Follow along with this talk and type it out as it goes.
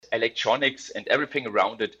electronics and everything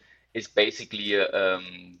around it is basically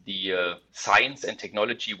the science and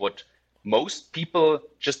technology what most people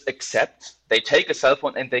just accept. They take a cell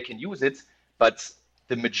phone and they can use it, but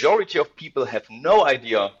the majority of people have no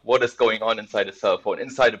idea what is going on inside a cell phone,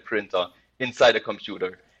 inside a printer, inside a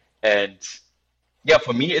computer. And yeah,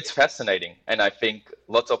 for me, it's fascinating. And I think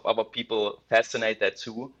lots of other people fascinate that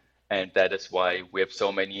too. And that is why we have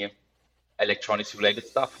so many electronics related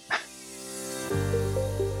stuff.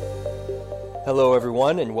 Hello,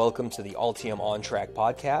 everyone, and welcome to the Altium On Track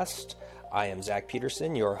podcast. I am Zach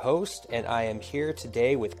Peterson, your host, and I am here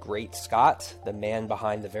today with Great Scott, the man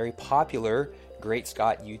behind the very popular Great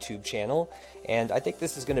Scott YouTube channel. And I think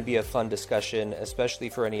this is going to be a fun discussion, especially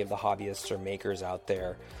for any of the hobbyists or makers out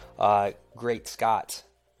there. Great Scott,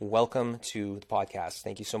 welcome to the podcast.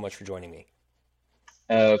 Thank you so much for joining me.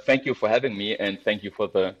 Thank you for having me, and thank you for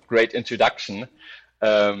the great introduction.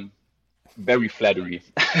 Very flattery.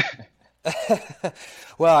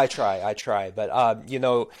 Well, I try, but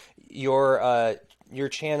your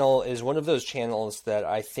channel is one of those channels that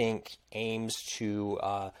I think aims to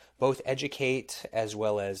both educate as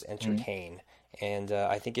well as entertain. And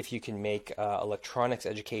I think if you can make electronics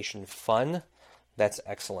education fun, that's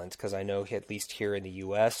excellent, because I know at least here in the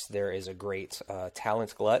US there is a great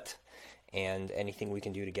talent glut, and anything we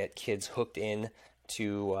can do to get kids hooked in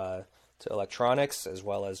to electronics, as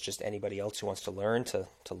well as just anybody else who wants to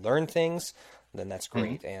learn things, then that's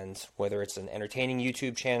great. And whether it's an entertaining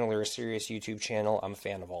YouTube channel or a serious YouTube channel, I'm a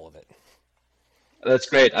fan of all of it. That's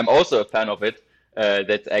great. I'm also a fan of it.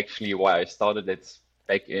 That's actually why I started it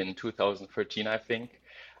back in 2013, I think.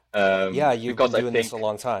 Yeah, you've been doing this a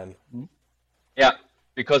long time. Yeah,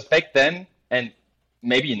 because back then, and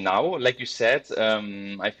maybe now, like you said,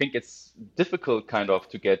 I think it's difficult kind of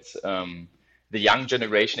to get the young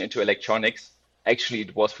generation into electronics. Actually,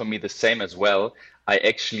 it was for me the same as well. I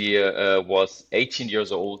actually was 18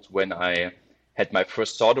 years old when I had my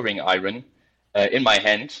first soldering iron in my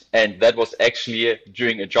hand. And that was actually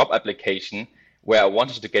during a job application where I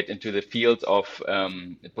wanted to get into the field of,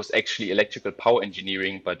 it was actually electrical power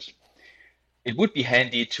engineering, but it would be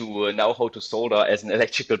handy to know how to solder as an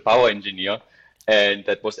electrical power engineer. And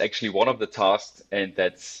that was actually one of the tasks. And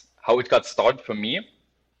that's how it got started for me.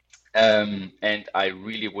 And I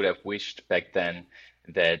really would have wished back then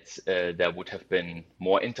that there would have been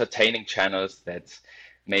more entertaining channels that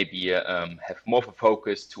maybe have more of a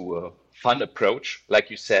focus to a fun approach. Like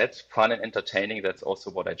you said, fun and entertaining, that's also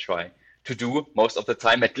what I try to do most of the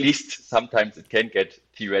time, at least. Sometimes it can get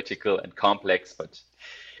theoretical and complex, but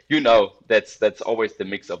that's always the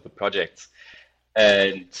mix of the projects.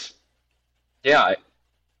 And yeah,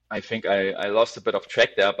 I think I lost a bit of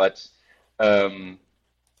track there, but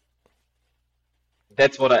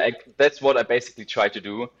that's what I basically try to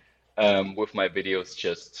do with my videos,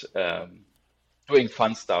 just doing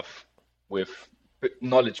fun stuff with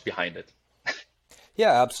knowledge behind it.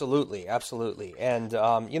 Yeah, absolutely. And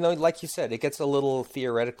like you said, it gets a little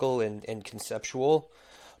theoretical and conceptual,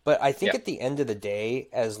 but I think at the end of the day,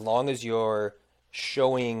 as long as you're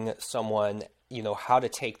showing someone, how to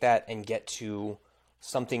take that and get to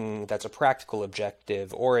something that's a practical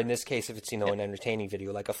objective, or in this case, if it's, an entertaining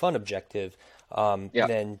video, like a fun objective,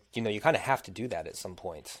 then, you kind of have to do that at some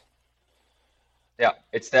point. Yeah,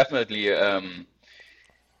 it's definitely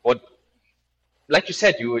like you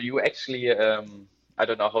said, you actually, I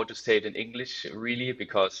don't know how to say it in English really,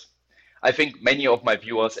 because I think many of my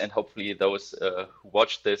viewers, and hopefully those who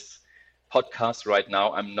watch this podcast right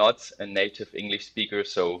now, I'm not a native English speaker,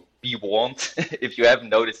 so be warned if you haven't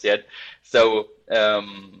noticed yet. So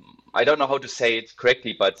I don't know how to say it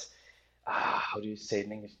correctly, but how do you say it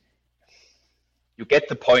in English? You get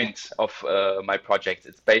the point of my project.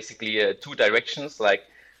 It's basically two directions. Like,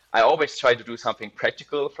 I always try to do something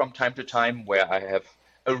practical from time to time where I have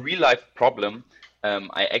a real life problem.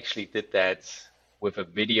 I actually did that with a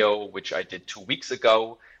video which I did 2 weeks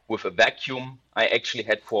ago with a vacuum I actually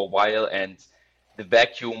had for a while, and the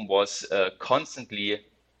vacuum was constantly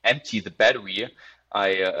empty, the battery.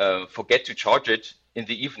 I forget to charge it in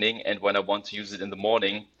the evening, and when I want to use it in the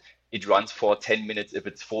morning, it runs for 10 minutes if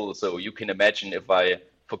it's full. So you can imagine if I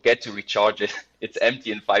forget to recharge it, it's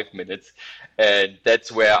empty in 5 minutes. And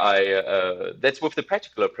that's where that's with the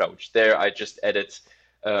practical approach. There I just added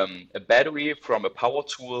a battery from a power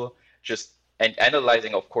tool, and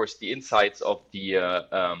analyzing, of course, the insides of the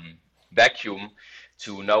vacuum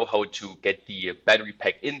to know how to get the battery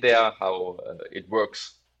pack in there, how it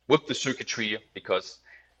works with the circuitry, because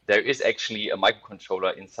there is actually a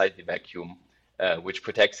microcontroller inside the vacuum which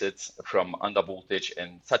protects it from under voltage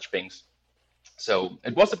and such things. So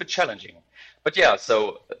it was a bit challenging, but yeah,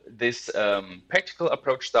 so this practical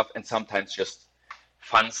approach stuff and sometimes just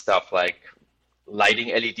fun stuff like lighting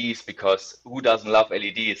LEDs because who doesn't love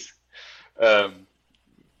LEDs? Um,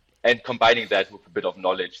 and combining that with a bit of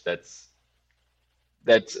knowledge that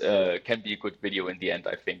can be a good video in the end,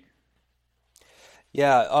 I think.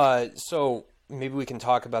 Yeah, so maybe we can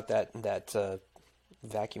talk about that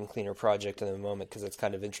vacuum cleaner project in a moment because it's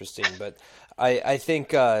kind of interesting. But I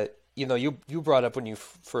think you brought up when you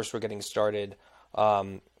first were getting started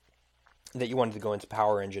um, that you wanted to go into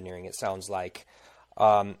power engineering. It sounds like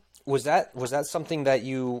was that something that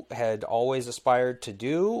you had always aspired to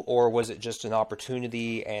do, or was it just an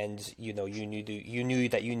opportunity and you knew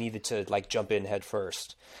that you needed to like jump in head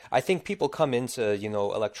first? I think people come into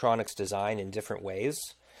electronics design in different ways,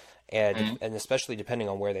 Mm. and especially depending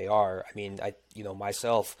on where they are. I mean,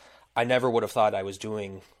 myself, I never would have thought I was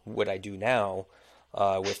doing what I do now,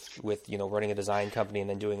 with running a design company and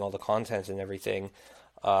then doing all the content and everything.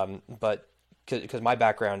 But because my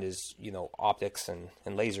background is optics and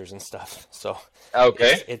lasers and stuff, so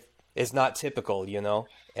it's Okay. it it's not typical,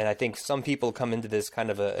 And I think some people come into this kind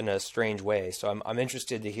of in a strange way. So I'm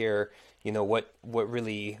interested to hear what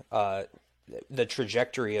really the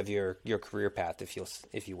trajectory of your career path,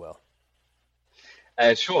 if you will.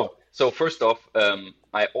 Sure. So first off,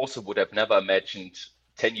 I also would have never imagined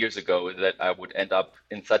 10 years ago that I would end up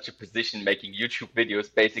in such a position making YouTube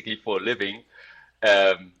videos basically for a living.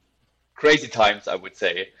 Um, Crazy times, I would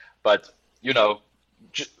say. But, you know,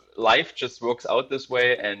 j life just works out this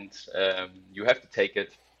way, and you have to take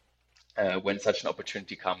it when such an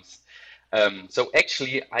opportunity comes. So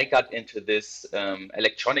actually, I got into this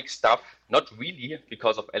electronic stuff, not really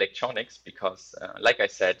because of electronics, because like I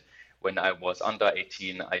said, when I was under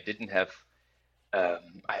 18, I didn't have,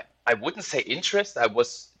 I wouldn't say interest, I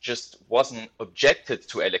was just wasn't objected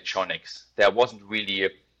to electronics.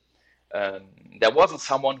 Um, there wasn't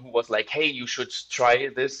someone who was like, hey, you should try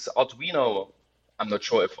this Arduino. I'm not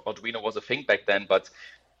sure if Arduino was a thing back then, but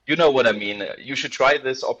you know what I mean. You should try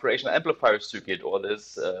this operational amplifier circuit or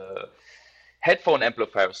this headphone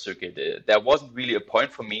amplifier circuit. There wasn't really a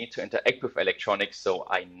point for me to interact with electronics, so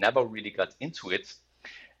I never really got into it.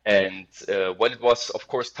 And when it was, of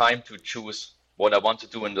course, time to choose what I want to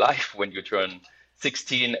do in life when you turn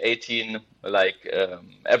 16, 18, like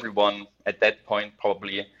everyone at that point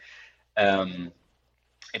probably, um,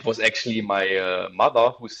 it was actually my mother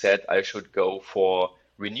who said I should go for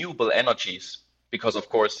renewable energies because, of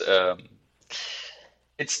course,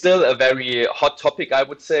 it's still a very hot topic, I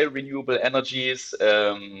would say, renewable energies.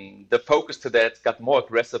 The focus to that got more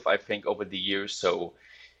aggressive, I think, over the years. So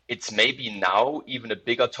it's maybe now even a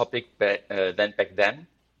bigger topic than back then.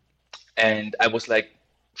 And I was like,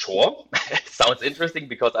 sure, sounds interesting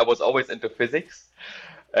because I was always into physics.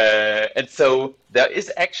 And so there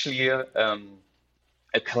is actually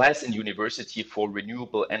a class in university for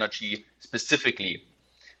renewable energy specifically.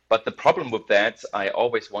 But the problem with that, I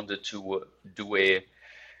always wanted to do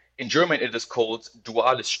in German, it is called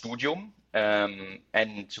Duales Studium.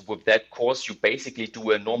 And with that course, you basically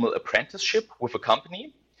do a normal apprenticeship with a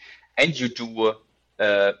company and you do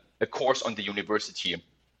a course on the university.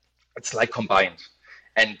 It's like combined.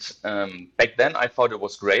 And back then, I thought it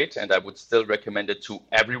was great, and I would still recommend it to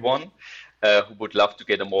everyone who would love to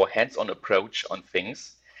get a more hands-on approach on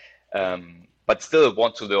things, but still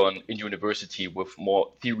want to learn in university with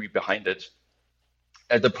more theory behind it.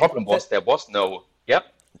 The problem was That there was no, yeah,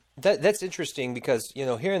 that's interesting because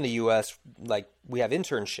here in the U.S. like we have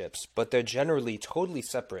internships, but they're generally totally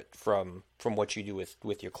separate from what you do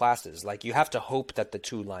with your classes. Like you have to hope that the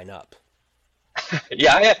two line up.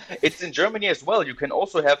 yeah, yeah. It's in Germany as well. You can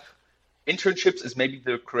also have internships is maybe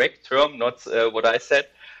the correct term, not what I said,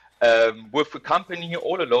 with a company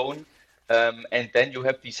all alone. And then you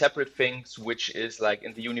have the separate things, which is like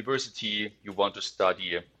in the university, you want to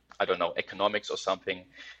study, I don't know, economics or something.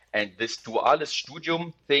 And this duales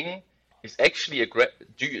studium thing is actually a great,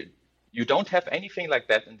 you don't have anything like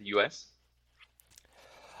that in the US?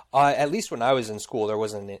 At least when I was in school, there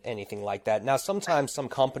wasn't anything like that. Now, sometimes some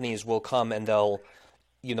companies will come and they'll,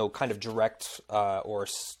 kind of direct or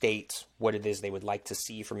state what it is they would like to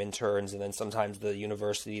see from interns, and then sometimes the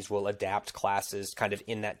universities will adapt classes kind of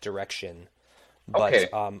in that direction. But Okay.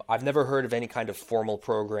 I've never heard of any kind of formal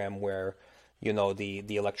program where,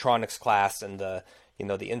 the electronics class and the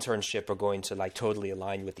internship are going to like totally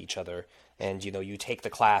align with each other, and you take the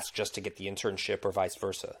class just to get the internship or vice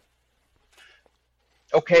versa.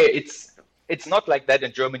 Okay, it's not like that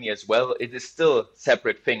in Germany as well. It is still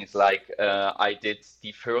separate things. Like I did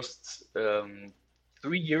the first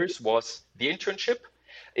 3 years was the internship,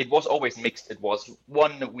 it was always mixed. It was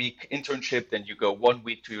 1 week internship, then you go 1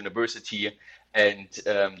 week to university, and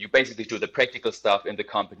you basically do the practical stuff in the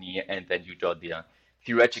company, and then you do the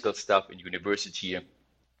theoretical stuff in university.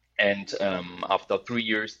 And after 3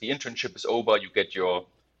 years, the internship is over. You get your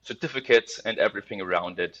certificates and everything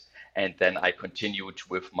around it. And then I continued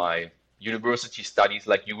with my university studies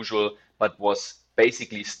like usual, but was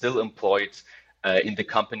basically still employed in the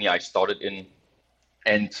company I started in.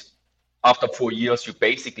 And after 4 years, you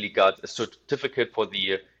basically got a certificate for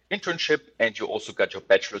the internship, and you also got your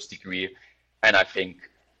bachelor's degree. And I think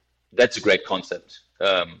that's a great concept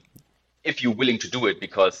if you're willing to do it,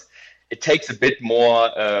 because it takes a bit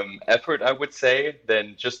more effort, I would say,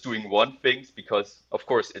 than just doing one thing. Because of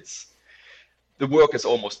course, the work is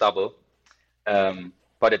almost double,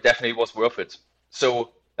 but it definitely was worth it.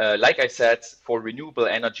 So, like I said, for renewable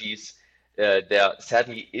energies, there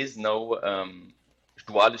sadly is no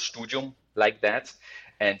duales studium like that.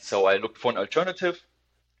 And so I looked for an alternative.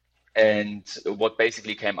 And what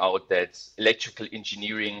basically came out that electrical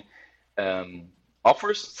engineering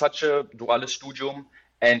offers such a duales studium,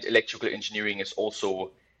 and electrical engineering is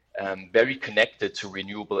also very connected to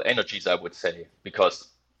renewable energies, I would say, because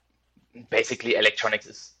basically electronics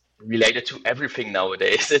is related to everything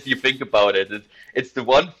nowadays. If you think about it, it's the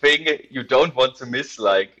one thing you don't want to miss,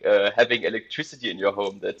 like having electricity in your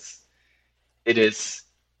home. It is,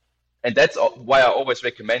 and that's why I always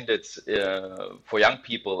recommend it for young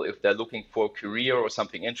people if they're looking for a career or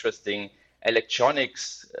something interesting.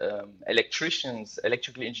 Electronics, electricians,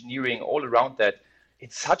 electrical engineering, all around that.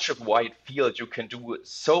 It's such a wide field. You can do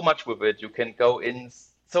so much with it. You can go in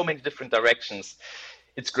so many different directions.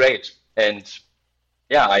 It's great. And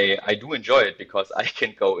yeah, I do enjoy it because I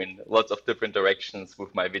can go in lots of different directions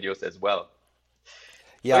with my videos as well.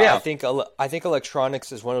 So Yeah, yeah, I think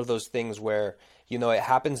electronics is one of those things where, it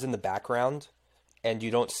happens in the background and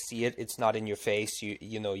you don't see it. It's not in your face.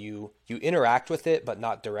 You interact with it, but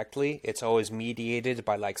not directly. It's always mediated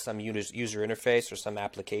by like some user interface or some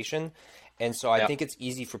application. And so I yeah, think it's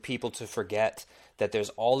easy for people to forget that there's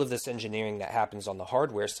all of this engineering that happens on the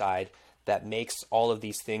hardware side that makes all of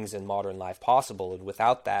these things in modern life possible. And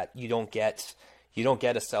without that, you don't get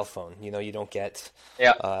a cell phone.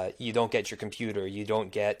 yeah. You don't get your computer. You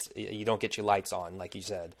don't get your lights on, like you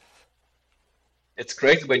said. It's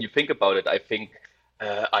crazy when you think about it. I think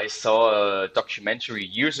I saw a documentary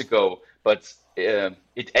years ago, but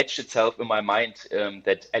it etched itself in my mind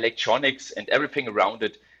that electronics and everything around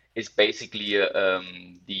it is basically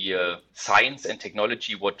the science and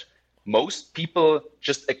technology what most people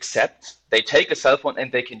just accept. They take a cell phone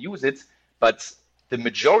and they can use it, but the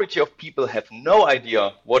majority of people have no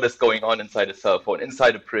idea what is going on inside a cell phone,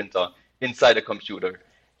 inside a printer, inside a computer.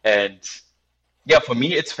 And yeah, for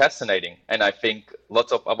me, it's fascinating. And I think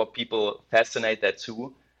lots of other people fascinate that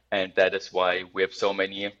too. And that is why we have so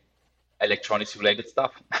many electronics related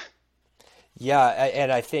stuff. Yeah,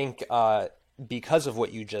 and I think because of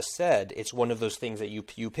what you just said, it's one of those things that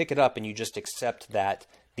you pick it up and you just accept that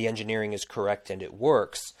the engineering is correct and it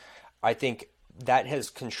works. I think that has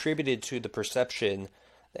contributed to the perception,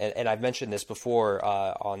 and I've mentioned this before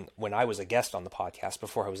on when I was a guest on the podcast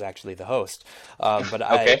before I was actually the host. But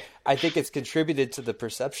Okay. I think it's contributed to the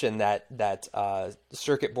perception that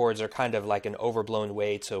circuit boards are kind of like an overblown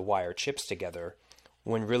way to wire chips together,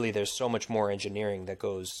 when really there's so much more engineering that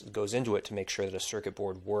goes into it to make sure that a circuit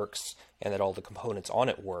board works and that all the components on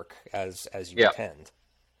it work as you Yeah. intend.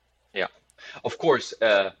 Yeah. Of course,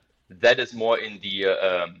 that is more in the,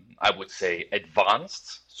 I would say,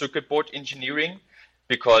 advanced circuit board engineering,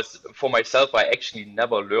 because for myself, I actually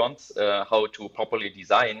never learned how to properly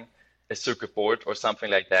design a circuit board or something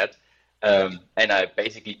like that. And I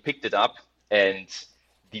basically picked it up, and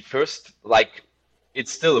the first, like,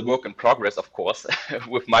 it's still a work in progress, of course,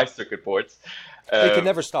 with my circuit boards. Well, you can Um,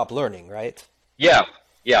 never stop learning, right? yeah,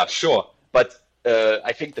 yeah, sure. But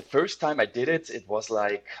I think the first time I did it, it was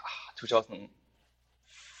like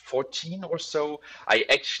 2014 or so. I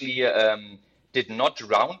actually did not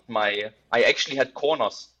round I actually had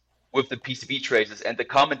corners with the PCB traces, and the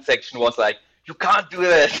comment section was like, "You can't do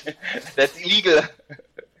that. That's illegal."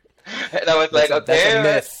 And I was like, That's a "Okay,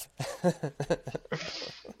 myth.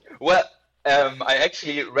 well, I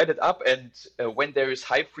actually read it up, and when there is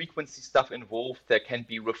high frequency stuff involved, there can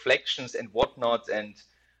be reflections and whatnot." And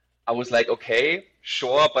I was like, okay,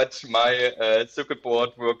 sure, but my circuit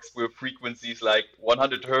board works with frequencies like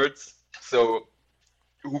 100 hertz, so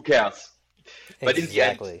who cares? But in the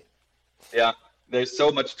end, Exactly. yeah, there's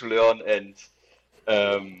so much to learn, and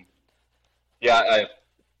um, yeah,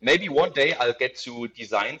 maybe one day I'll get to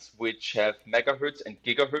designs which have megahertz and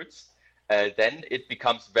gigahertz. Then it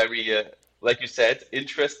becomes very like you said,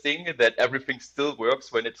 interesting that everything still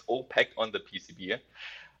works when it's all packed on the PCB.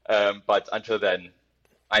 But until then,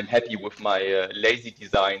 I'm happy with my lazy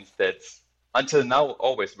designs that until now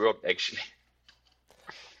always worked actually.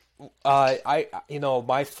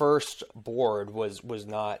 My first board was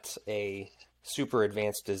not a super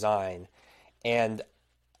advanced design, and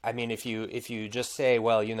I mean, if you just say,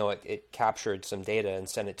 well, it captured some data and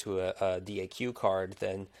sent it to a DAQ card,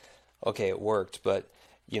 then okay, it worked. But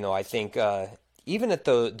I think even at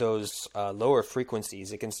those lower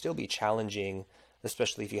frequencies, it can still be challenging,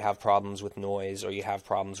 especially if you have problems with noise or you have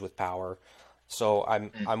problems with power. So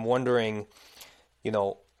I'm wondering, you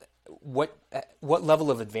know, what level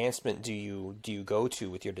of advancement do you go to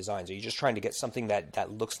with your designs? Are you just trying to get something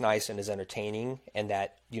that looks nice and is entertaining and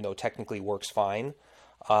that technically works fine?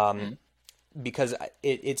 Mm. Because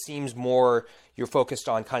it seems more you're focused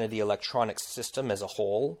on kind of the electronic system as a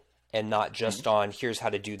whole and not Mm. just on here's how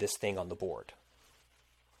to do this thing on the board.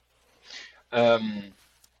 Um,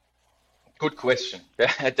 Good question.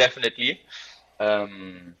 Definitely.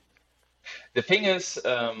 Um, the thing is,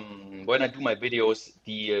 when I do my videos,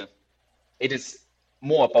 it is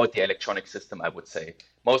more about the electronic system, I would say.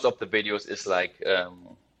 Most of the videos is like,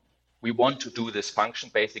 we want to do this function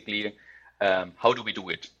basically. How do we do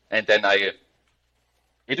it? And then I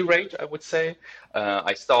iterate, I would say.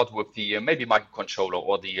 I start with the maybe microcontroller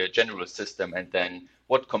or the general system, and then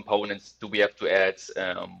what components do we have to add?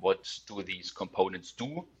 What do these components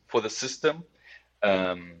do for the system?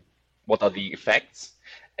 Um, what are the effects?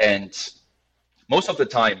 And most of the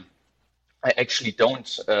time, I actually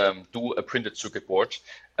don't do a printed circuit board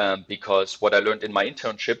because what I learned in my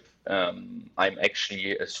internship, I'm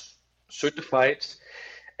actually a certified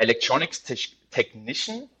electronics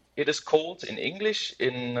technician, it is called in English.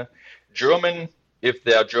 In German, if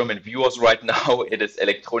there are German viewers right now, it is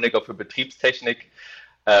Elektroniker für Betriebstechnik.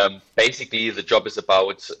 Basically, the job is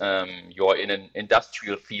about you're in an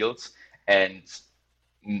industrial field and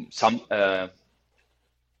some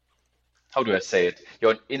how do I say it?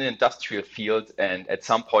 You're in an industrial field, and at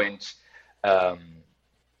some point, um,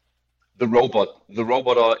 the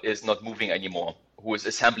robot is not moving anymore, who is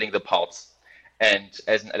assembling the parts. And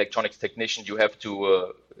as an electronics technician, you have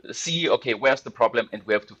to see, okay, where's the problem, and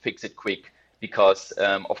we have to fix it quick. Because,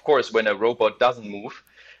 of course, when a robot doesn't move,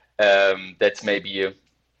 that's maybe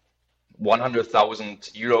 100,000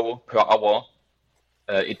 euro per hour.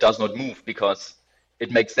 It does not move because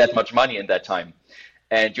it makes that much money in that time.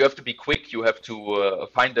 And you have to be quick. You have to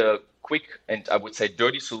find a quick and I would say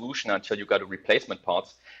dirty solution until you got a replacement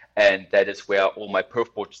part. And that is where all my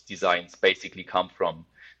perf board designs basically come from.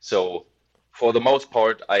 So for the most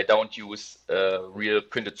part, I don't use real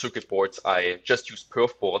printed circuit boards. I just use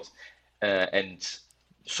perf boards and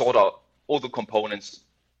solder all the components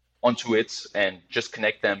onto it and just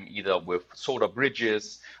connect them either with solder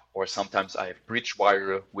bridges or sometimes I have bridge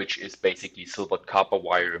wire, which is basically silvered copper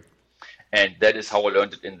wire. And that is how I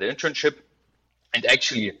learned it in the internship. And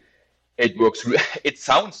actually, it works. It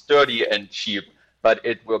sounds dirty and cheap, but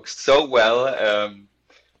it works so well.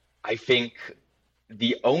 I think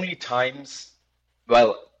the only times,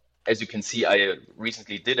 well, as you can see, I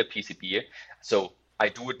recently did a PCB, so I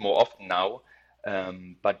do it more often now.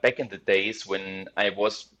 But back in the days when I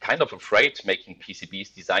was kind of afraid making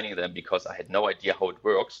PCBs, designing them because I had no idea how it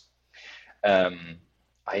works, um,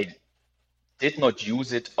 I did not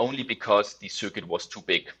use it only because the circuit was too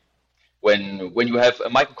big. When you have a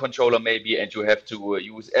microcontroller maybe and you have to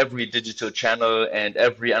use every digital channel and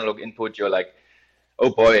every analog input, you're like,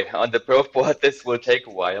 oh boy, on the perf board this will take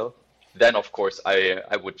a while. Then of course I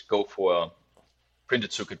would go for a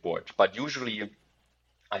printed circuit board. But usually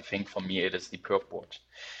I think for me it is the perf board.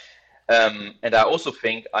 And I also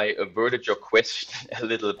think I averted your question a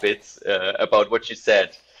little bit about what you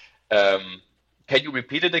said. Can you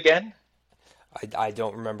repeat it again? I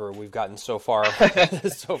don't remember. We've gotten so far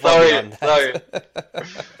so far Sorry, beyond sorry.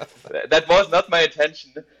 that. That was not my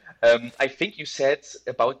intention. I think you said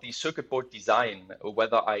about the circuit board design, or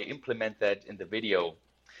whether I implement that in the video.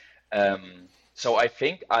 So I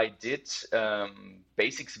think I did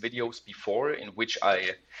basics videos before in which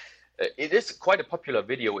it is quite a popular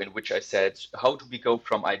video in which I said, how do we go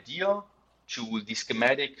from idea to the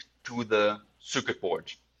schematic to the circuit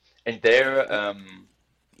board? And there,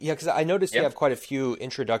 Yeah, because I noticed you yeah, have quite a few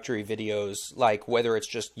introductory videos, like whether it's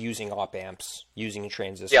just using op amps, using a yeah,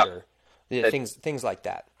 transistor, yeah, that, things like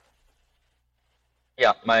that.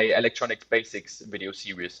 yeah, my electronics basics video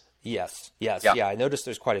series. Yes, yes, Yeah. yeah. I noticed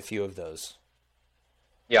there's quite a few of those.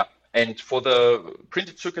 Yeah, and for the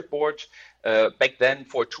printed circuit board, back then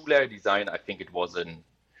for two-layer design, I think it was in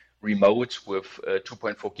remote with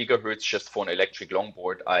 2.4 gigahertz just for an electric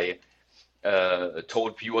longboard. I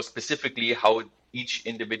told viewers specifically how each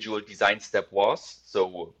individual design step was,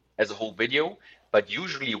 so as a whole video. But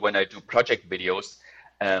usually when I do project videos,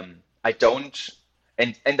 I don't,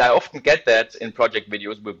 and I often get that in project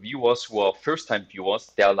videos with viewers who are first-time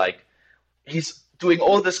viewers. They're like, he's doing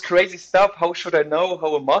all this crazy stuff. How should I know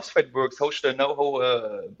how a MOSFET works? How should I know how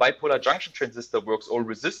a bipolar junction transistor works or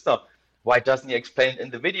resistor? Why doesn't he explain it in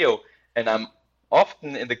the video? And I'm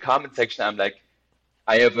often in the comment section, I'm like,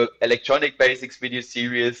 I have an electronic basics video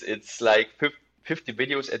series. It's like 50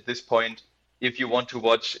 videos at this point. If you want to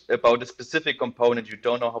watch about a specific component, you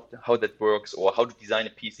don't know how that works or how to design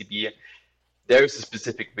a PCB, there is a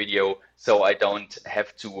specific video. So I don't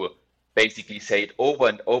have to basically say it over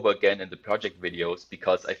and over again in the project videos,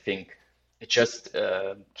 because I think it just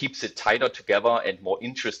keeps it tighter together and more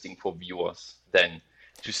interesting for viewers than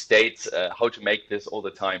to state how to make this all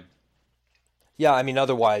the time. Yeah, I mean,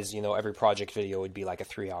 otherwise, every project video would be like a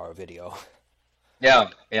 3-hour video. Yeah,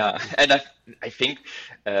 yeah. And I think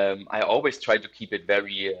I always try to keep it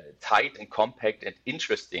very tight and compact and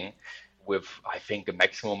interesting with, I think, a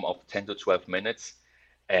maximum of 10 to 12 minutes.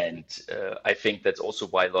 And I think that's also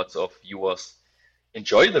why lots of viewers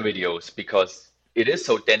enjoy the videos, because it is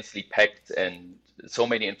so densely packed and so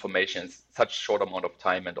many information in such short amount of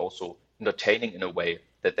time, and also entertaining in a way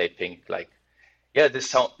that they think like, yeah,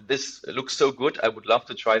 this looks so good. I would love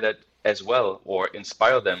to try that as well, or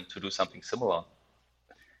inspire them to do something similar.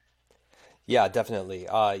 Yeah, definitely.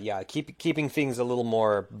 Yeah, keeping things a little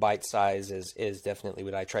more bite size is definitely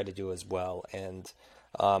what I try to do as well. And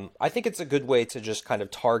I think it's a good way to just kind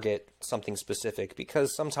of target something specific,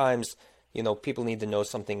 because sometimes, people need to know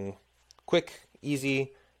something quick,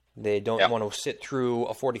 easy. They don't Yeah, want to sit through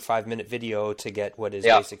a 45-minute video to get what is yeah,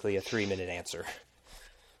 basically a 3-minute answer.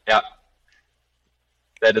 yeah.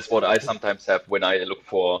 That is what I sometimes have when I look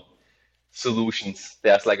for solutions.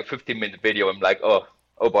 There's like a 15-minute video. I'm like, oh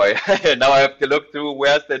boy, now I have to look through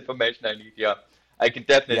where's the information I need. Yeah, I can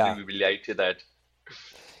Yeah. definitely relate to that.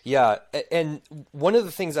 Yeah, and one of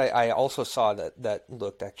the things I also saw that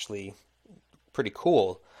looked actually pretty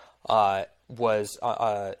cool was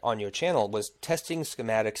on your channel was testing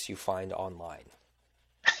schematics you find online.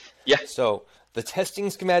 Yeah. So the testing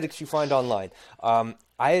schematics you find online.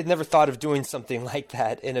 I had never thought of doing something like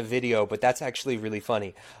that in a video, but that's actually really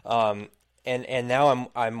funny. And now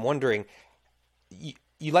I'm wondering,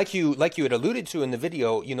 you had alluded to in the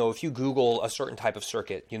video, if you Google a certain type of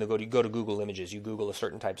circuit, go to Google Images, you Google a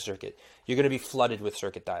certain type of circuit, you're going to be flooded with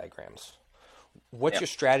circuit diagrams. What's Yeah. your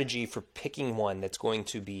strategy for picking one that's going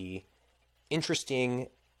to be interesting,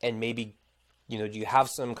 and maybe, do you have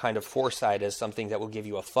some kind of foresight as something that will give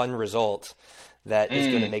you a fun result that is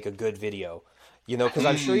going to Mm, make a good video? Because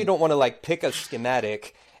I'm sure you mm, don't want to like pick a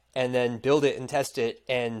schematic and then build it and test it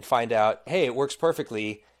and find out, hey, it works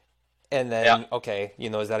perfectly, and yeah, then, okay,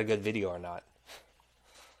 is that a good video or not?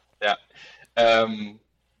 yeah. Um,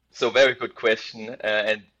 so very good question,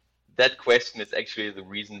 and that question is actually the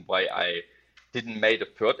reason why I didn't make a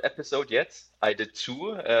third episode yet. I did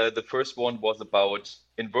two. The first one was about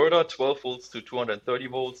inverter, 12 volts to 230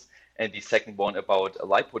 volts, and the second one about a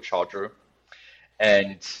LiPo charger.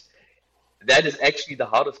 And that is actually the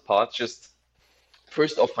hardest part. Just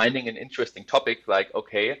first of finding an interesting topic, like,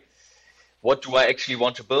 okay, what do I actually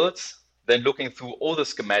want to build? Then looking through all the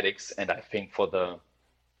schematics, and I think for the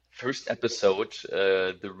first episode,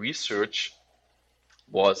 the research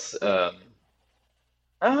was uh,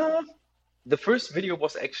 the first video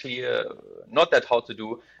was actually not that hard to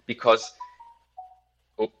do, because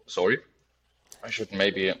oh, sorry, I should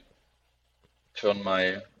maybe turn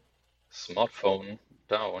my smartphone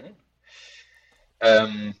down.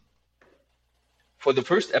 Um, for the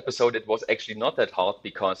first episode, it was actually not that hard,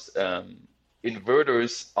 because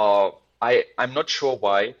inverters are, I'm not sure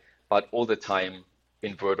why, but all the time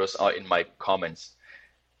inverters are in my comments.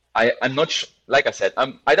 I'm not like I said,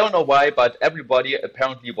 I don't know why, but everybody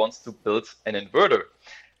apparently wants to build an inverter.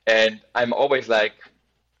 And I'm always like,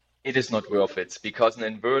 it is not worth it, because an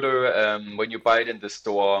inverter, when you buy it in the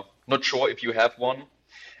store, not sure if you have one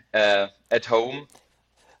at home.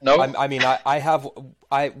 No? I mean,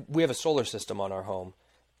 we have a solar system on our home,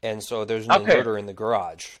 and so there's an Okay. inverter in the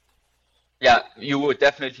garage. Yeah, you would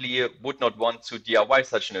definitely would not want to DIY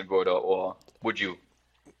such an inverter, or would you?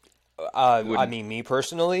 You I wouldn't. mean, me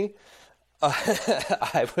personally,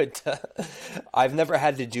 I would. I've never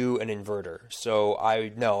had to do an inverter, so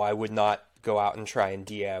I would not go out and try and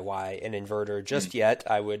DIY an inverter Mm. just yet.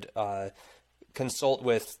 I would consult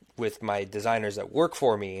with my designers that work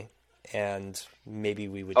for me, and maybe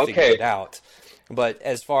we would figure it Okay. out. But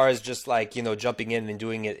as far as just like, jumping in and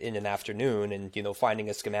doing it in an afternoon and, finding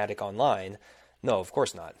a schematic online, no, of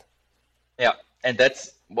course not. Yeah, and that's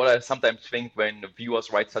what I sometimes think when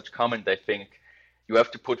viewers write such comment. They think you have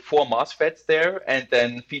to put four MOSFETs there and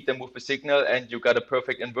then feed them with a signal, and you got a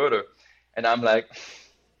perfect inverter. And I'm like,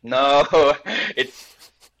 no, it's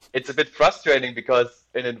it's a bit frustrating because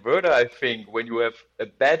an inverter, I think, when you have a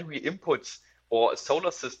battery input or a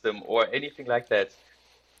solar system or anything like that,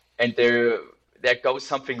 and there goes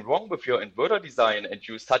something wrong with your inverter design, and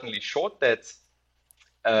you suddenly short that,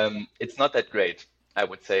 it's not that great. I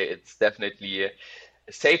would say it's definitely a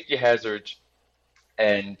safety hazard,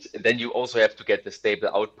 and then you also have to get the stable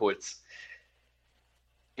outputs.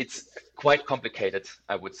 It's quite complicated,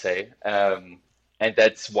 I would say. And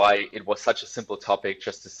that's why it was such a simple topic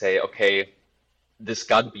just to say, okay, this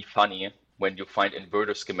got to be funny when you find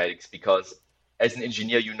inverter schematics, because as an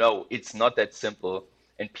engineer, you know it's not that simple,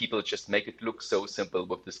 and people just make it look so simple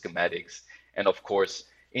with the schematics. And of course,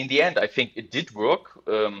 in the end, I think it did work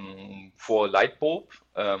for light bulb,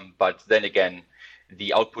 but then again,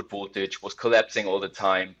 the output voltage was collapsing all the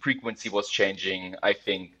time, frequency was changing. I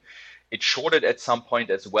think it shorted at some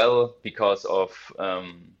point as well because of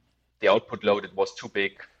the output load. It was too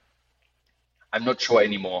big. I'm not sure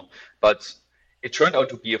anymore, but it turned out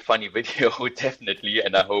to be a funny video, definitely,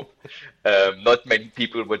 and I hope not many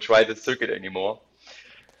people will try the circuit anymore.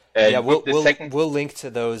 Yeah, And with the second, we'll link to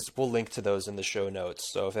those. We'll link to those in the show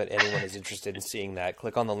notes. So if anyone is interested in seeing that,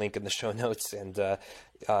 click on the link in the show notes and go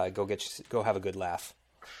have a good laugh.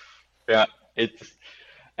 yeah, it's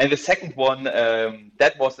and the second one,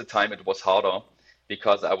 that was the time it was harder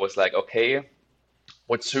because I was like, okay,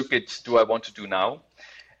 what circuit do I want to do now?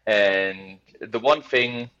 And the one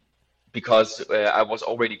thing, because I was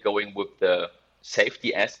already going with the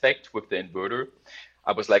safety aspect with the inverter,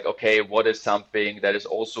 I was like, okay, what is something that is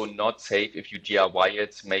also not safe if you DIY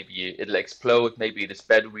it? Maybe it'll explode, maybe it is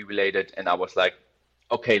battery related. And I was like,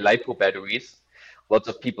 okay, LiPo batteries. Lots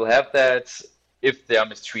of people have that. If they are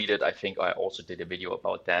mistreated, I think I also did a video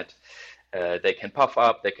about that. They can puff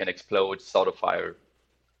up, they can explode, start a fire.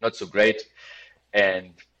 Not so great.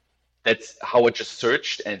 And that's how I just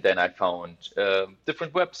searched, and then I found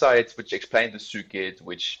different websites which explained the circuit,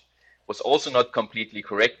 which was also not completely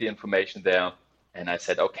correct, the information there. And I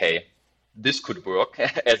said, okay, this could work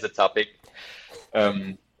as a topic.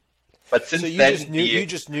 Um, but So since then, you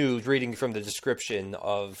just knew reading from the description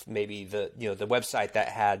of maybe the website that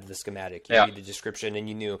had the schematic. You yeah, read the description and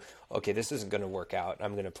you knew, okay, this isn't going to work out.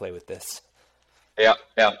 I'm going to play with this.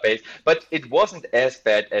 but it wasn't as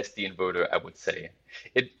bad as the inverter, I would say.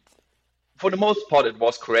 It, for the most part, it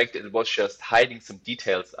was correct. It was just hiding some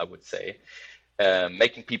details, I would say,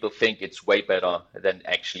 making people think it's way better than it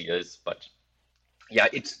actually is. But yeah,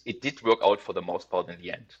 it did work out for the most part in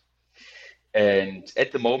the end. And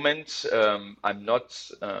at the moment, I'm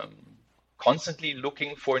not constantly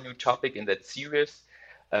looking for a new topic in that series.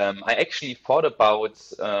 I actually thought about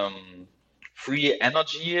free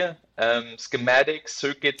energy schematic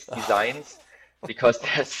circuit designs because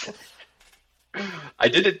there's I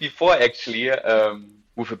did it before actually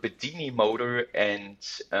with a Bedini motor and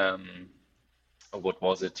what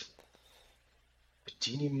was it?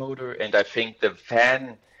 Bedini motor, and I think the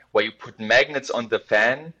fan where you put magnets on the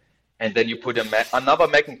fan and then you put another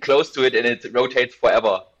magnet close to it and it rotates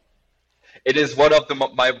forever. It is one of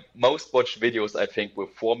my most watched videos, I think, with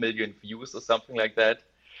 4 million views or something like that.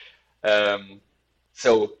 Um,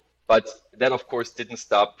 so, but that of course didn't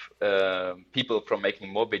stop people from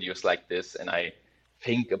making more videos like this. And I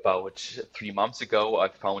think about 3 months ago, I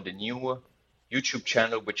found a new YouTube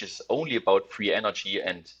channel which is only about free energy,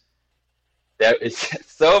 and there is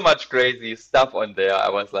so much crazy stuff on there. I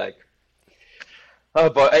was like, oh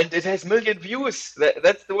boy, and it has million views.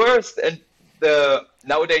 That's the worst. And the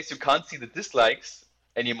nowadays you can't see the dislikes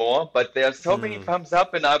anymore, but there are so many Hmm. thumbs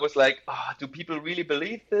up, and I was like, oh, do people really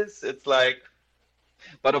believe this? It's like,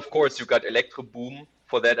 but of course you got Electro Boom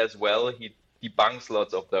for that as well. He debunks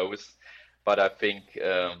lots of those. But I think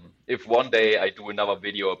if one day I do another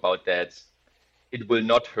video about that, it will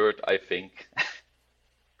not hurt, I think.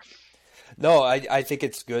 No, I think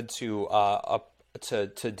it's good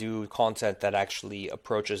to do content that actually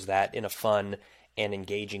approaches that in a fun and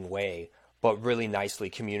engaging way, but really nicely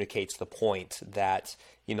communicates the point that,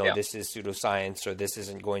 Yeah. this is pseudoscience or this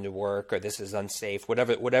isn't going to work or this is unsafe,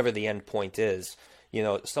 whatever the end point is,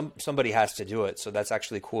 somebody has to do it. So that's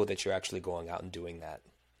actually cool that you're actually going out and doing that.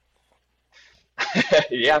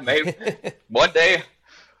 Yeah, maybe one day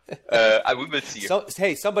we will see. So,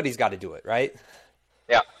 hey, somebody's got to do it, right?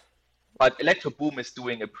 Yeah. But Electro Boom is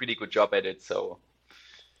doing a pretty good job at it, so.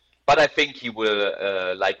 But I think he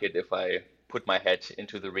will like it if I put my head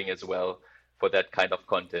into the ring as well for that kind of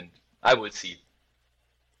content. I will see.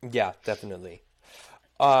 Yeah, definitely.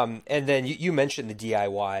 And then you mentioned the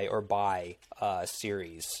DIY or buy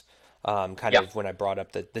series, kind Yeah. of when I brought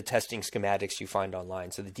up the testing schematics you find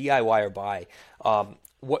online. So the DIY or buy,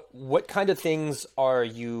 what kind of things are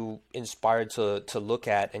you inspired to look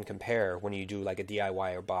at and compare when you do like a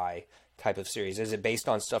DIY or buy type of series? Is it based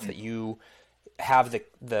on stuff that you have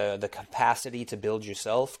the capacity to build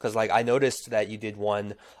yourself? Because like I noticed that you did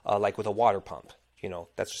one like with a water pump.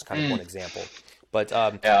 That's just kind of one example. But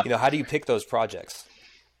Yeah. how do you pick those projects?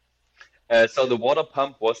 So the water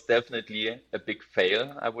pump was definitely a big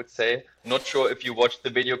fail, I would say. Not sure if you watched the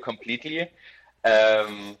video completely.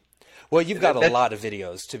 Um, Well, you've got a that's lot of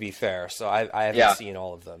videos, to be fair, so I haven't yeah, seen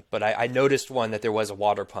all of them. But I noticed one that there was a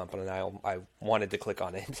water pump, and I wanted to click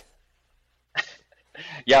on it.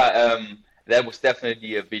 yeah. That was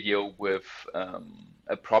definitely a video with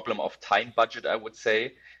a problem of time budget, I would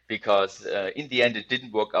say, because in the end it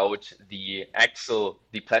didn't work out. The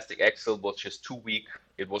plastic axle was just too weak.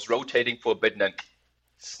 It was rotating for a bit and then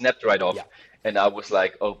snapped right off. Yeah. And I was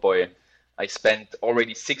like, oh boy, I spent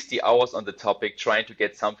already 60 hours on the topic trying to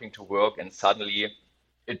get something to work, and suddenly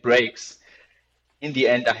it breaks. In the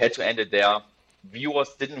end, I had to end it there. Viewers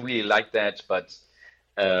didn't really like that, but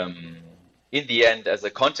um, in the end, as a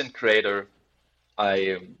content creator,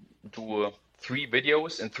 I do 3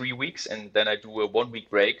 videos in 3 weeks, and then I do a 1 week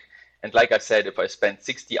break. And like I said, if I spend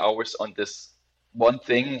 60 hours on this one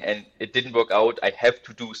thing and it didn't work out, I have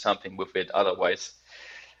to do something with it. Otherwise,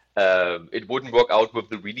 it wouldn't work out with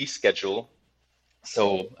the release schedule.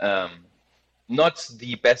 So, not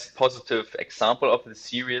the best positive example of the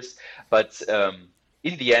series, but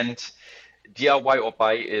in the end, DIY or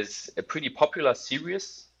Buy is a pretty popular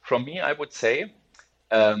series from me, I would say.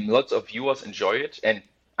 Lots of viewers enjoy it, and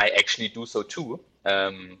I actually do so too.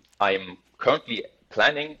 I'm currently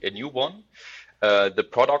planning a new one. The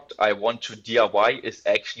product I want to DIY is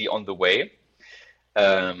actually on the way.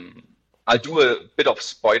 Um, I'll do a bit of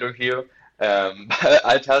spoiler here.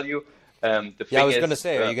 I'll tell you. The Yeah, I thing was gonna is,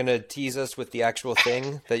 say, are you gonna tease us with the actual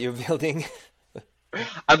thing that you're building?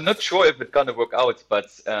 I'm not sure if it's gonna work out, but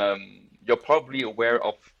you're probably aware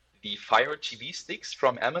of the Fire TV sticks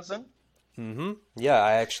from Amazon. Yeah,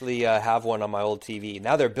 I actually have one on my old TV.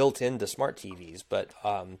 Now they're built into smart TVs, but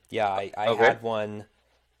yeah, I Okay. had one.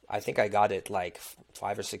 I think I got it like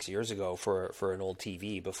 5 or 6 years ago for an old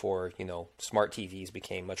TV before, smart TVs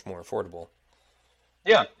became much more affordable.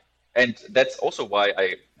 Yeah, and that's also why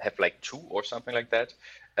I have like two or something like that.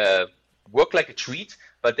 Uh, Work like a treat,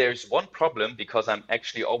 but there's one problem because I'm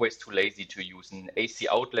actually always too lazy to use an AC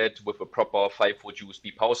outlet with a proper 5-volt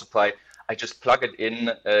USB power supply. I just plug it in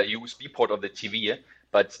a USB port of the TV,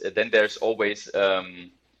 but then there's always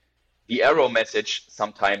the error message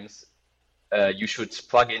sometimes. You should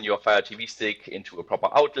plug in your Fire TV stick into a proper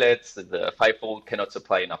outlet. The 5-volt cannot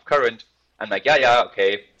supply enough current. I'm like, yeah, yeah,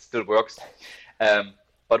 okay, it still works. Um,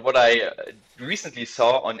 but what I recently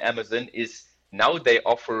saw on Amazon is now they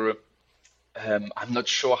offer, I'm not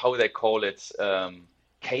sure how they call it,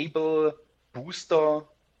 cable booster,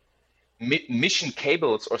 mission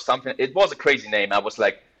cables or something. It was a crazy name. I was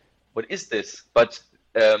like, what is this? But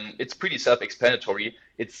it's pretty self-explanatory.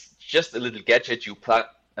 It's just a little gadget you plug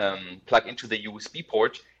into the USB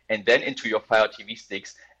port and then into your Fire TV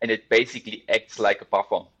sticks, and it basically acts like a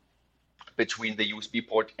buffer between the USB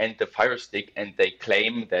port and the Fire Stick. And they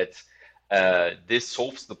claim that this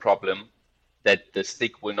solves the problem, that the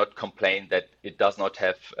stick will not complain that it does not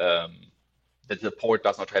have that the port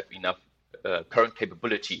does not have enough current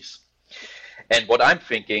capabilities. And what I'm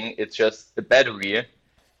thinking, it's just a battery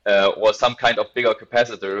or some kind of bigger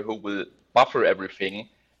capacitor who will buffer everything,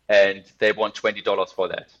 and they want $20 for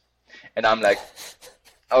that. And I'm like,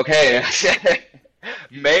 okay,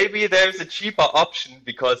 maybe there's a cheaper option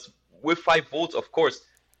because with 5 volts, of course,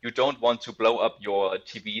 you don't want to blow up your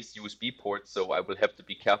TV's USB port. So I will have to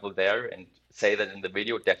be careful there and say that in the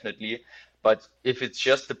video, definitely. But if it's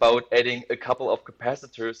just about adding a couple of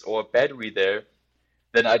capacitors or a battery there,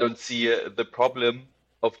 then I don't see the problem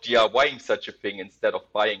of DIYing such a thing instead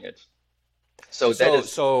of buying it. So that So,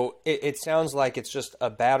 is, so it sounds like it's just a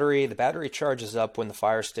battery. The battery charges up when the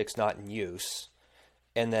Fire Stick's not in use,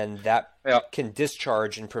 and then that yeah, can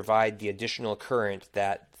discharge and provide the additional current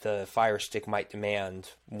that the Fire Stick might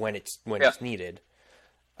demand when yeah. it's needed.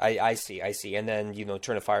 I see, I see. And then,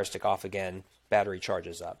 turn the Fire Stick off again, battery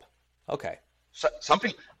charges up. Okay. So,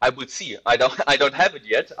 something I will see. I don't have it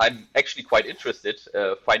yet. I'm actually quite interested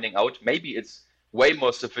finding out. Maybe it's way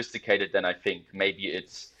more sophisticated than I think. Maybe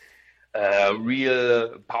it's a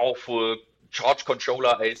real powerful charge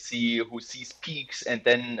controller I see who sees peaks and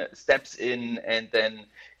then steps in and then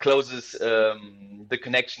closes the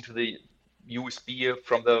connection to the USB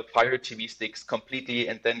from the Fire TV sticks completely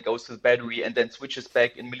and then goes to the battery and then switches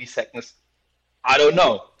back in milliseconds. I don't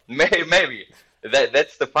know. Maybe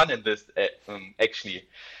that's the fun in this actually,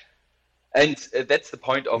 and that's the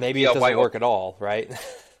point of Maybe it DIY. doesn't work at all, right?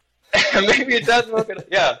 Maybe it does work.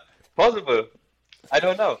 Yeah, possible. I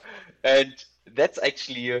don't know. And that's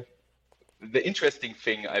actually the interesting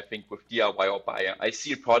thing, I think, with DIY or buy. I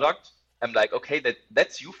see a product, I'm like, okay,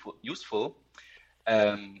 that's useful.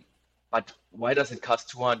 Um, but why does it cost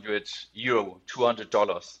 200 euro,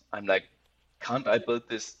 $200? I'm like, can't I build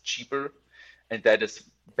this cheaper? And that is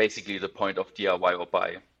basically the point of DIY or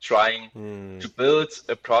buy. Trying to build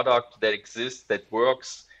a product that exists, that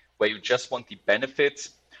works, where you just want the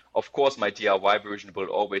benefits. Of course, my DIY version will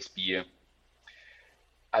always be,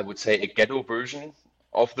 I would say, a ghetto version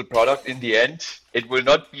of the product in the end. It will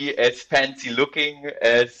not be as fancy looking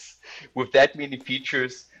as with that many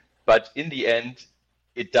features, but in the end,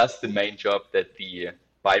 it does the main job that the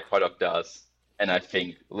byproduct does. And I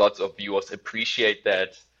think lots of viewers appreciate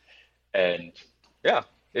that. And yeah,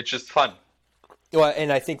 it's just fun. Well,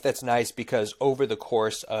 and I think that's nice because over the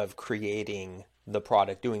course of creating the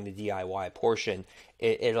product, doing the DIY portion,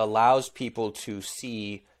 it allows people to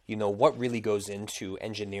see, what really goes into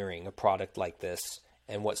engineering a product like this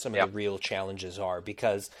and what some of Yeah. the real challenges are.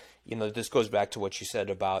 Because, this goes back to what you said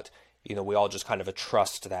about, we all just kind of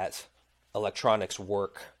trust that electronics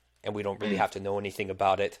work and we don't really have to know anything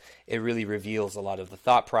about it. It really reveals a lot of the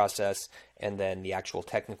thought process and then the actual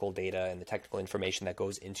technical data and the technical information that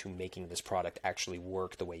goes into making this product actually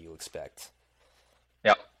work the way you expect.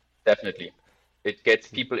 Yeah, definitely. It gets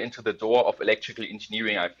people into the door of electrical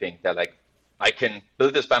engineering, I think. They're like, I can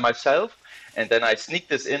build this by myself, and then I sneak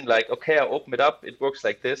this in, like, okay, I open it up, it works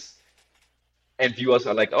like this. And viewers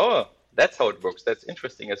are like, oh, that's how it works. That's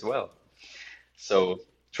interesting as well. So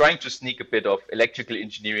trying to sneak a bit of electrical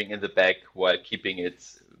engineering in the back while keeping it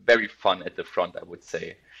very fun at the front, I would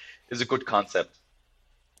say, is a good concept.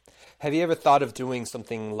 Have you ever thought of doing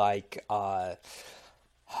something like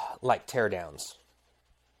teardowns?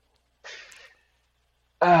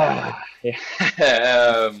 Yeah.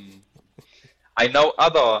 I know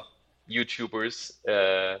other YouTubers,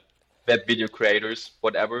 web video creators,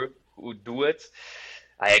 whatever, who do it.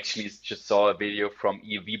 I actually just saw a video from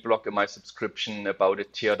EV Blog in my subscription about a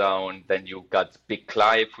teardown. Then you got Big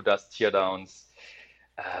Clive who does teardowns.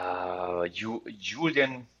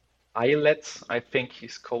 Julian Eyelet, I think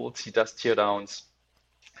he's called. He does teardowns.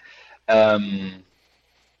 Um,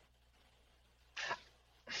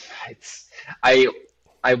 it's I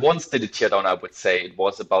I once did a teardown. I would say it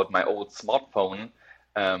was about my old smartphone,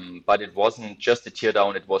 but it wasn't just a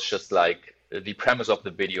teardown. It was just like the premise of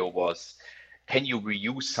the video was, can you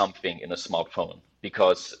reuse something in a smartphone?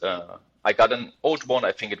 Because I got an old one.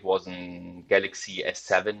 I think it was in Galaxy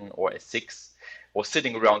S7 or S6, was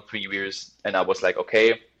sitting around 3 years, and I was like,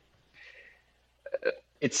 okay,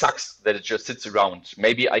 it sucks that it just sits around.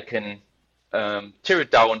 Maybe I can tear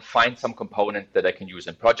it down, find some component that I can use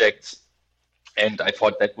in projects. And I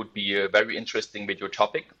thought that would be a very interesting video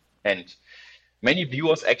topic. And many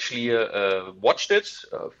viewers actually watched it,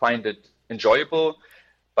 find it enjoyable.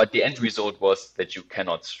 But the end result was that you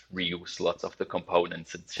cannot reuse lots of the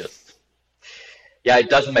components. It's just, yeah, it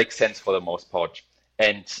doesn't make sense for the most part.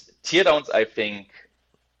 And teardowns, I think,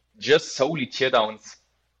 just solely teardowns,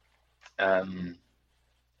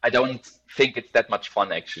 I don't think it's that much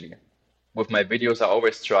fun actually. With my videos, I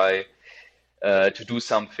always try to do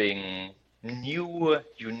something new,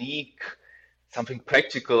 unique, something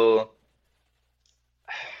practical.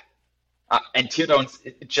 And teardowns,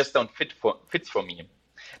 it just don't fits for me.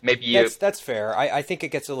 Maybe, That's fair. I think it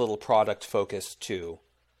gets a little product focused too.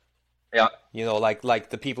 yeah. Like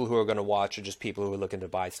the people who are going to watch are just people who are looking to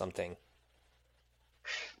buy something.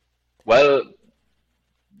 Well,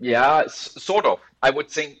 yeah, sort of. I would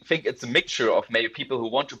think it's a mixture of maybe people who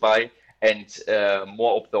want to buy and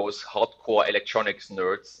more of those hardcore electronics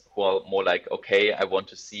nerds who are more like, okay, I want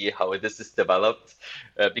to see how this is developed,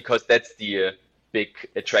 because that's the big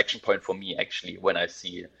attraction point for me actually. When I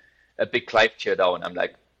see a Big Clive teardown, I'm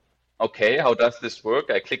like, okay, how does this work?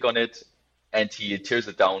 I click on it, and he tears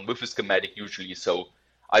it down with a schematic usually. So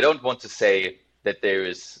I don't want to say that there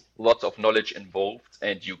is lots of knowledge involved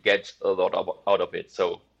and you get a lot out of it.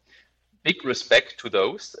 So big respect to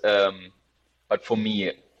those. But for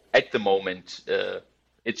me, at the moment,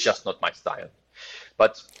 it's just not my style.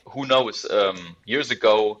 But who knows? Years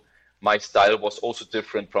ago, my style was also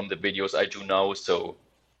different from the videos I do now. So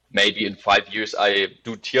maybe in 5 years, I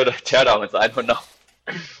do teardowns. I don't know.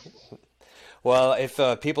 Well, if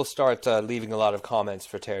people start leaving a lot of comments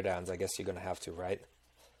for teardowns, I guess you're going to have to, right?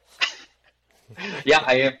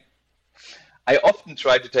 Yeah, I often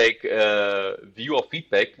try to take viewer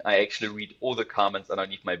feedback. I actually read all the comments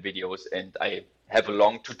underneath my videos, and I have a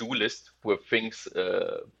long to-do list with things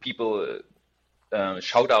people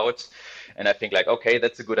shout out, and I think like, okay,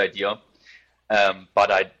 that's a good idea.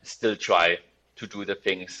 But I still try to do the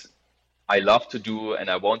things I love to do and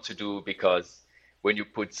I want to do, because when you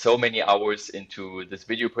put so many hours into this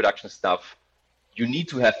video production stuff, you need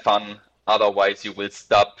to have fun. Otherwise, you will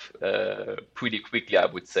stop pretty quickly, I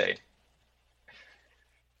would say.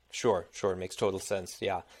 Sure, sure, makes total sense.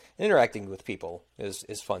 Yeah, interacting with people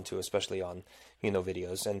is fun too, especially on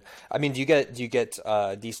videos. And I mean, do you get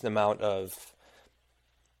a decent amount of,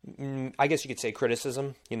 I guess you could say,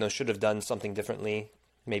 criticism? Should have done something differently,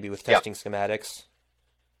 maybe with Yeah. testing schematics.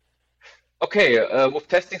 Okay. With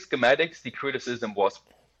testing schematics, the criticism was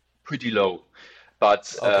pretty low.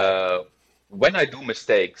 But Okay. when I do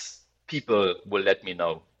mistakes, people will let me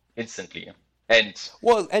know instantly. And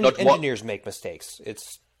Well, not one, engineers make mistakes.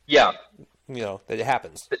 It's yeah, that it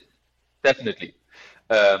happens. definitely.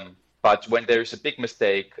 But when there's a big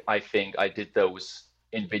mistake, I think I did those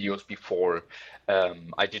in videos before.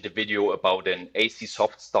 I did a video about an AC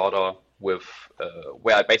soft starter with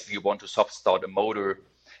where I basically want to soft start a motor,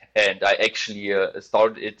 and I actually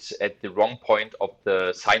started it at the wrong point of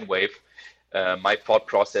the sine wave. My thought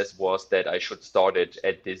process was that I should start it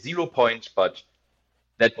at the 0 point, but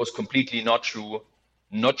that was completely not true.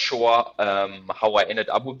 Not sure how I ended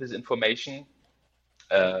up with this information.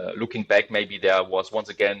 Looking back, maybe there was once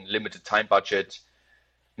again limited time budget.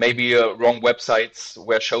 Maybe wrong websites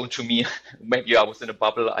were shown to me. Maybe I was in a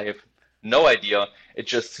bubble. I have no idea. It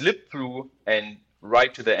just slipped through, and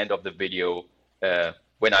right to the end of the video,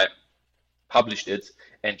 when I published it,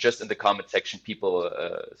 and just in the comment section, people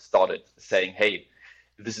started saying, "Hey,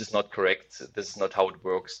 this is not correct. This is not how it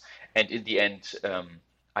works." And in the end,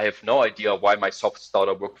 I have no idea why my soft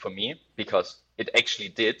starter worked for me, because it actually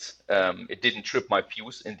did. It didn't trip my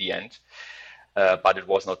fuse in the end, but it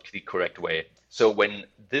was not the correct way. So when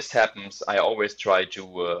this happens, I always try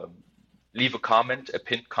to leave a comment, a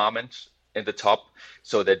pinned comment in the top,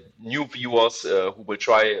 so that new viewers who will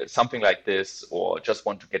try something like this or just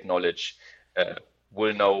want to get knowledge uh,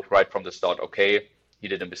 will know right from the start, okay, he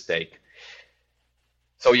did a mistake.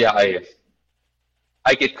 So yeah,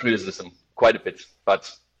 I get criticism quite a bit, but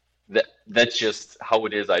that's just how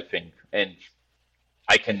it is, I think, and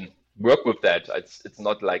I can work with that. It's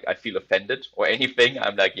not like I feel offended or anything.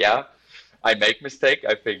 I'm like, yeah, I make mistake.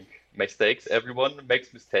 I think mistakes. Everyone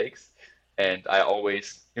makes mistakes, and I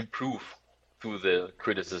always improve through the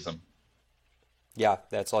criticism. Yeah,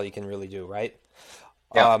 that's all you can really do, right?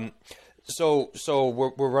 Yeah. Um, so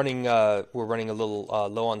we're running a little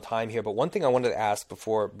low on time here, but one thing I wanted to ask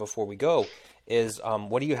before we go is,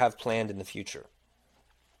 what do you have planned in the future?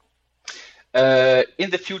 In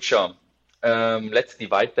the future, let's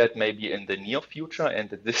divide that maybe in the near future and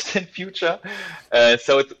the distant future.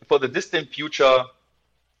 For the distant future,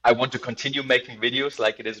 I want to continue making videos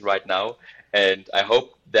like it is right now, and I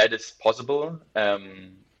hope that is possible.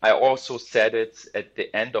 I also said it at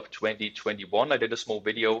the end of 2021. I did a small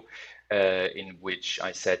video in which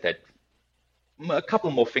I said that a couple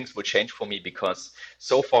more things will change for me, because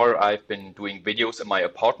so far I've been doing videos in my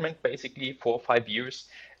apartment basically for 5 years,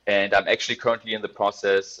 and I'm actually currently in the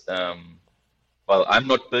process. Well, I'm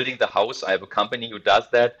not building the house. I have a company who does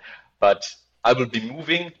that, but I will be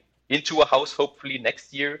moving into a house hopefully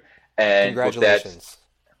next year. And with that, Congratulations.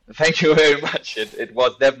 thank you very much. It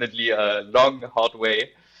was definitely a long, hard way.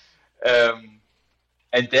 Um,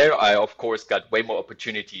 and there I, of course, got way more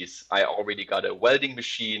opportunities. I already got a welding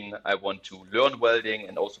machine. I want to learn welding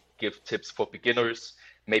and also give tips for beginners,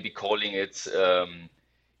 maybe calling it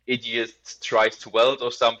Idiot Tries to Weld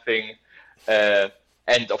or something. Uh,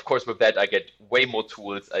 and of course, with that, I get way more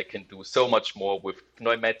tools. I can do so much more with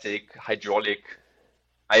pneumatic, hydraulic.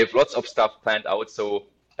 I have lots of stuff planned out. So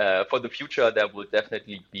for the future, there will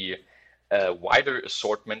definitely be a wider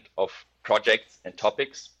assortment of projects and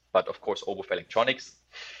topics, but of course, all with electronics.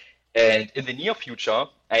 And in the near future,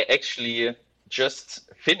 I actually just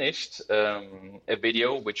finished a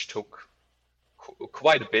video which took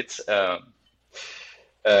quite a bit.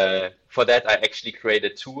 For that, I actually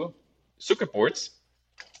created two circuit boards.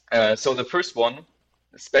 So the first one,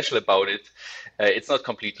 special about it, it's not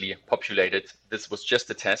completely populated. This was just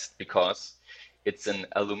a test because it's an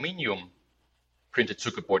aluminium printed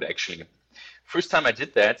circuit board actually. First time I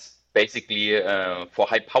did that, basically for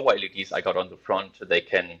high power LEDs I got on the front, they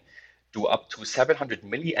can do up to 700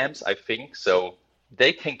 milliamps, I think. So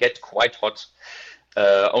they can get quite hot.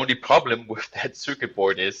 Only problem with that circuit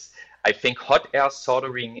board is I think hot air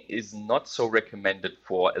soldering is not so recommended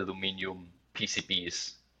for aluminum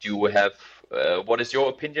PCBs. Do you have, what is your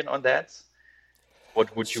opinion on that?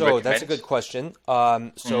 What would you So that's a recommend? good question.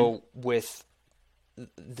 Mm-hmm.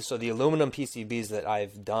 So the aluminum PCBs that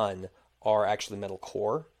I've done are actually metal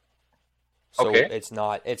core. So Okay. it's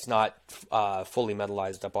not fully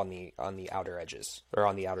metallized up on the outer edges or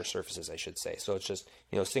on the outer surfaces, I should say. So it's just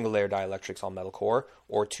single layer dielectrics on metal core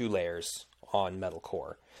or two layers on metal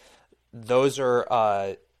core. Those are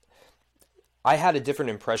I had a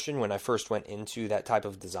different impression when I first went into that type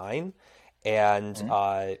of design, and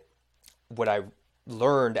Mm-hmm. what I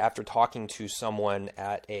learned after talking to someone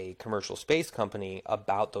at a commercial space company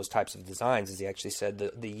about those types of designs is he actually said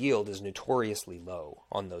that the yield is notoriously low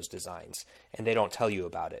on those designs, and they don't tell you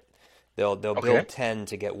about it. They'll Okay. build 10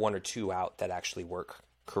 to get one or two out that actually work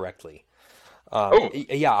correctly. Oh,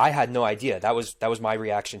 Yeah, I had no idea. That was my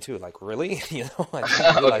reaction too. Like, really? I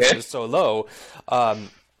didn't realize it okay. was so low.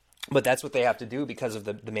 But that's what they have to do because of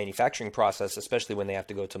the manufacturing process, especially when they have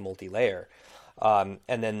to go to multi-layer. And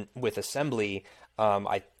then with assembly,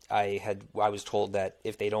 I was told that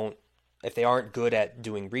if they aren't good at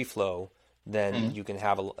doing reflow, then Mm-hmm. you can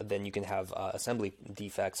have assembly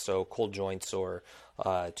defects, so cold joints or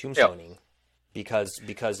Yeah. tombstoning, because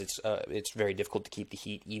it's very difficult to keep the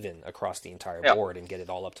heat even across the entire Yeah. board and get it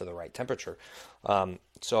all up to the right temperature.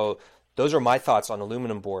 So those are my thoughts on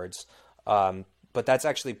aluminum boards. But that's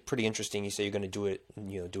actually pretty interesting. You say you're going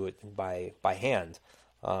to do it by hand.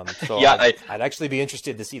 So Yeah. I'd actually be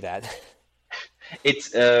interested to see that.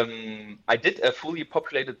 I did a fully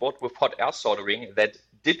populated board with hot air soldering that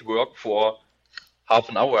did work for half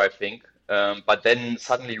an hour, I think. But then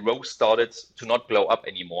suddenly Rose started to not glow up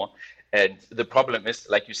anymore. And the problem is,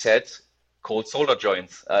 like you said, cold solder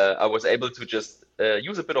joints. I was able to just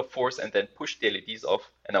use a bit of force and then push the LEDs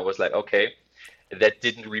off. And I was like, okay, that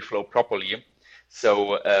didn't reflow properly.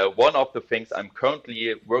 So one of the things I'm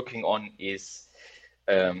currently working on is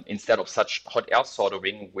instead of such hot air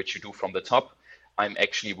soldering, which you do from the top, I'm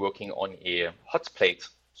actually working on a hot plate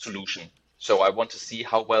solution. So I want to see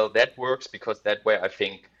how well that works because that way I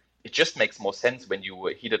think it just makes more sense when you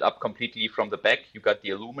heat it up completely from the back. You got the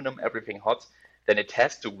aluminum, everything hot, then it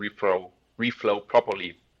has to reflow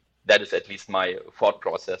properly. That is at least my thought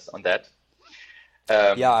process on that.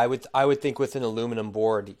 Yeah, Um, I would think with an aluminum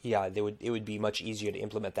board, yeah, it would be much easier to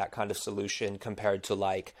implement that kind of solution compared to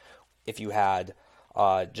like if you had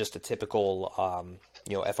just a typical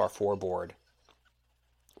FR4 board,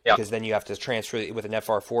 yeah, because then you have to transfer it with an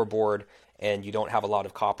FR4 board and you don't have a lot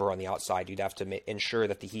of copper on the outside. You'd have to ensure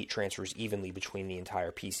that the heat transfers evenly between the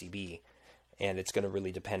entire PCB, and it's going to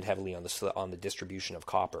really depend heavily on the distribution of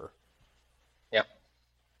copper. yeah.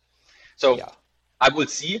 So Yeah. I will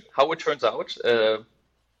see how it turns out.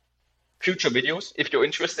 Future videos if you're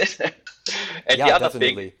interested. And Yeah,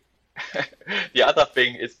 definitely. the other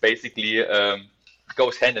thing is basically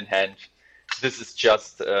goes hand in hand. This is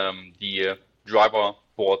just the driver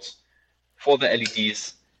board for the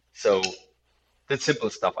LEDs. So the simple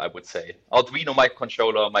stuff, I would say. Arduino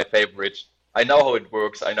microcontroller, my favorite. I know how it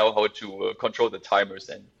works. I know how to control the timers,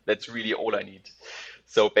 and that's really all I need.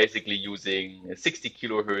 So basically, using 60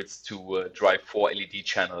 kilohertz to drive four LED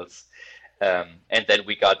channels, and then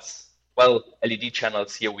we got LED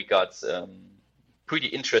channels here. We got pretty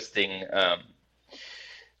interesting.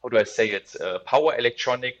 How do I say it? Power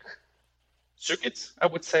electronic circuits, I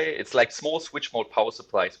would say. It's like small switch mode power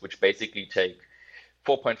supplies, which basically take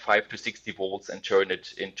 4.5 to 60 volts and turn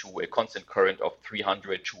it into a constant current of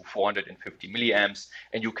 300 to 450 milliamps.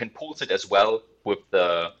 And you can pulse it as well with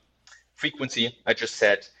the frequency I just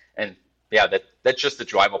said. And yeah, that's just the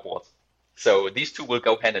driver board. So these two will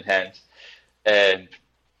go hand in hand. And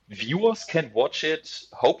viewers can watch it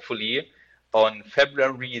hopefully on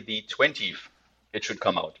February the 20th. It should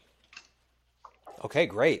come out. Okay, Yeah.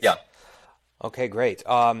 great. Okay, great.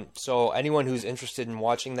 So anyone who's interested in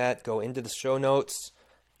watching that, go into the show notes,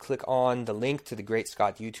 click on the link to the Great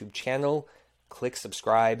Scott YouTube channel, click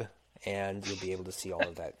subscribe, and you'll be able to see all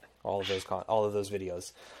of that, all of those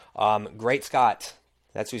videos. Great Scott,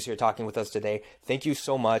 that's who's here talking with us today. Thank you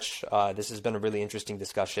so much. This has been a really interesting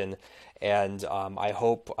discussion, and I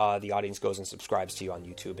hope the audience goes and subscribes to you on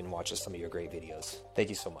YouTube and watches some of your great videos. Thank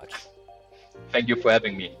you so much. Thank you for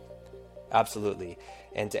having me. Absolutely.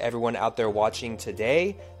 And to everyone out there watching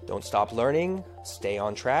today, don't stop learning, stay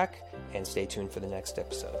on track, and stay tuned for the next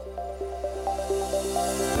episode.